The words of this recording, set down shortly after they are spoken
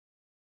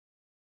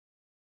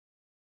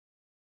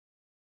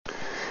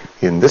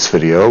In this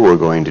video, we're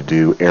going to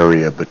do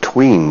area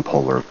between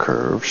polar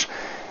curves.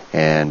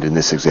 And in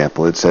this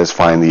example, it says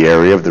find the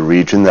area of the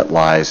region that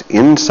lies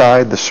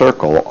inside the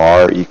circle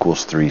r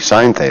equals 3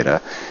 sine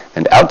theta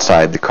and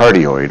outside the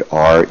cardioid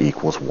r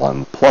equals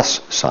 1 plus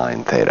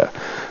sine theta.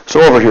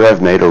 So over here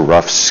I've made a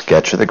rough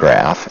sketch of the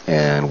graph,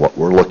 and what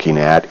we're looking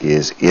at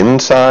is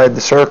inside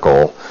the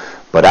circle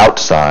but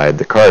outside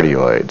the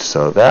cardioid.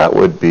 So that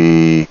would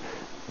be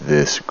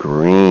this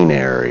green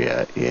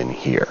area in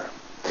here.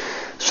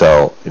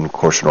 So, of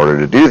course, in order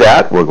to do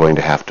that, we're going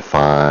to have to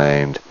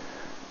find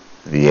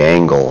the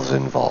angles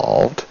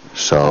involved.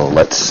 So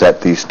let's set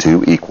these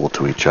two equal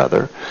to each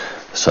other.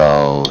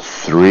 So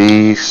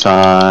 3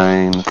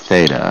 sine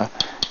theta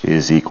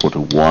is equal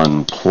to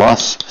 1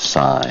 plus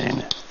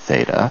sine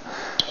theta.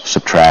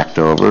 Subtract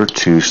over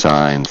 2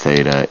 sine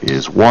theta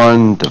is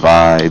 1,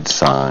 divide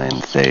sine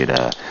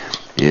theta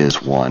is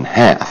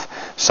 1/2.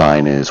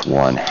 Sine is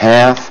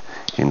 1/2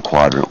 in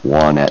quadrant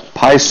 1 at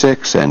pi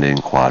 6 and in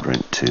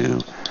quadrant 2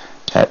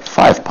 at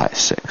 5 pi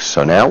 6.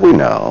 So now we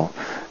know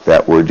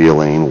that we're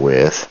dealing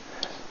with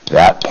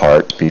that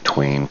part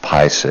between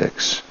pi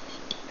 6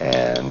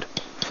 and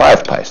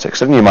 5 pi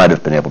 6. And you might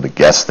have been able to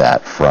guess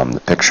that from the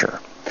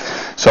picture.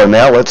 So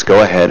now let's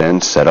go ahead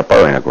and set up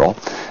our integral.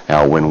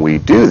 Now when we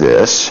do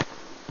this,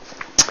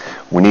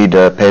 we need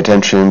to pay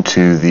attention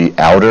to the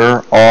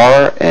outer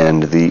r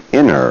and the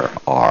inner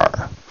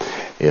r.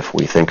 If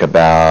we think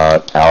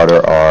about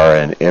outer r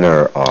and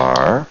inner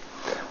r,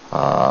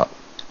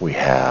 we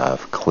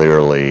have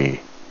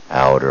clearly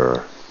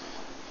outer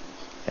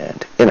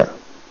and inner.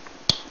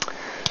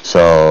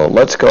 So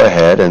let's go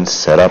ahead and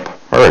set up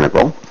our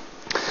integral.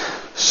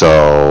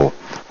 So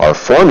our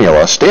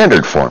formula,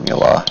 standard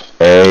formula,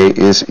 a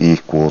is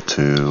equal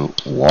to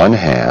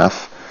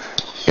 1/2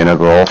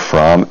 integral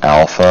from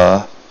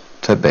alpha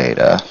to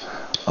beta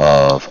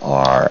of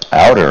our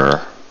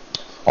outer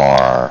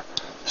r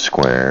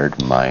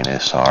squared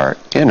minus our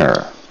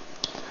inner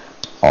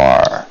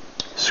r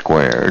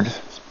squared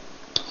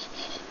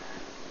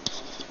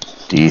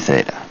d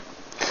theta.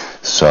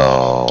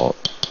 So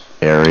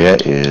area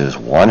is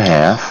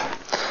 1/2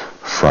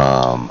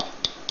 from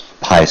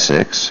pi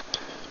 6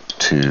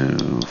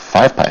 to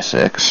 5 pi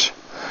 6.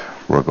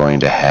 We're going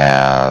to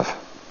have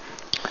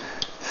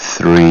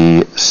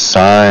 3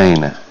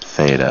 sine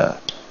theta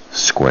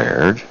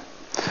squared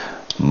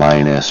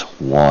minus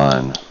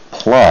 1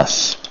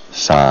 plus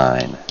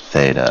sine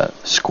theta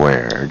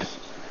squared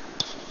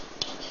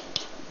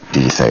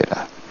d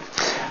theta.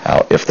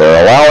 Now, if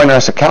they're allowing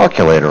us a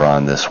calculator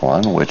on this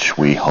one, which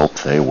we hope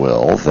they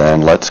will,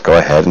 then let's go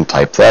ahead and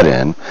type that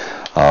in.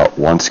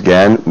 Once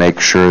again, make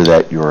sure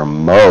that your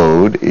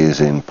mode is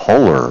in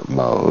polar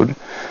mode.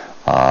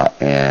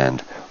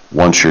 And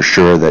once you're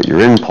sure that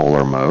you're in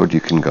polar mode, you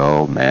can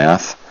go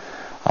math.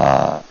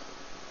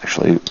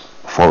 Actually,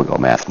 before we go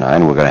math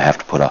 9, we're going to have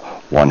to put a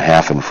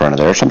 1/2 in front of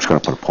there. So I'm just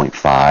going to put a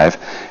 0.5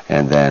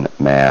 and then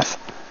math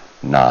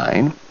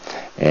 9.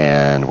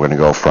 And we're going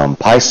to go from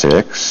pi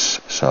 6,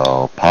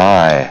 so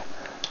pi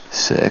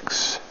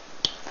 6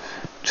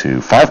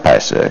 to 5 pi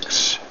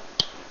 6.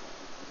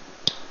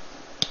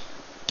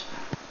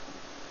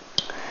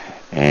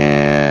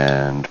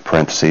 And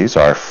parentheses,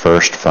 our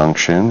first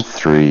function,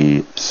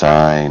 3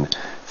 sine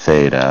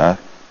theta,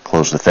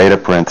 close the theta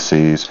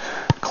parentheses,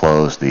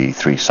 close the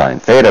 3 sine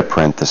theta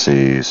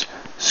parentheses,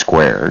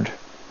 squared,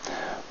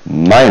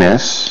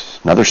 minus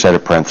another set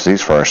of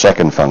parentheses for our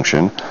second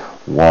function,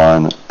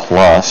 1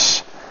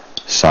 plus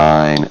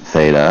sine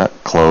theta,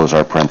 close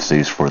our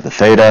parentheses for the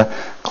theta,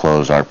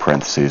 close our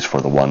parentheses for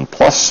the 1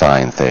 plus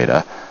sine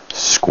theta,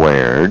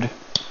 squared,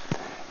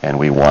 and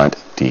we want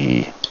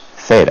d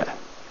theta.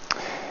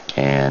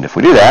 And if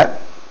we do that,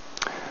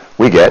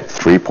 we get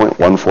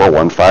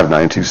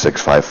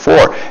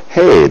 3.14159264.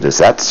 Hey, does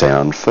that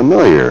sound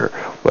familiar?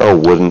 Well,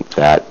 wouldn't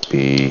that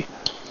be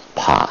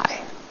pi?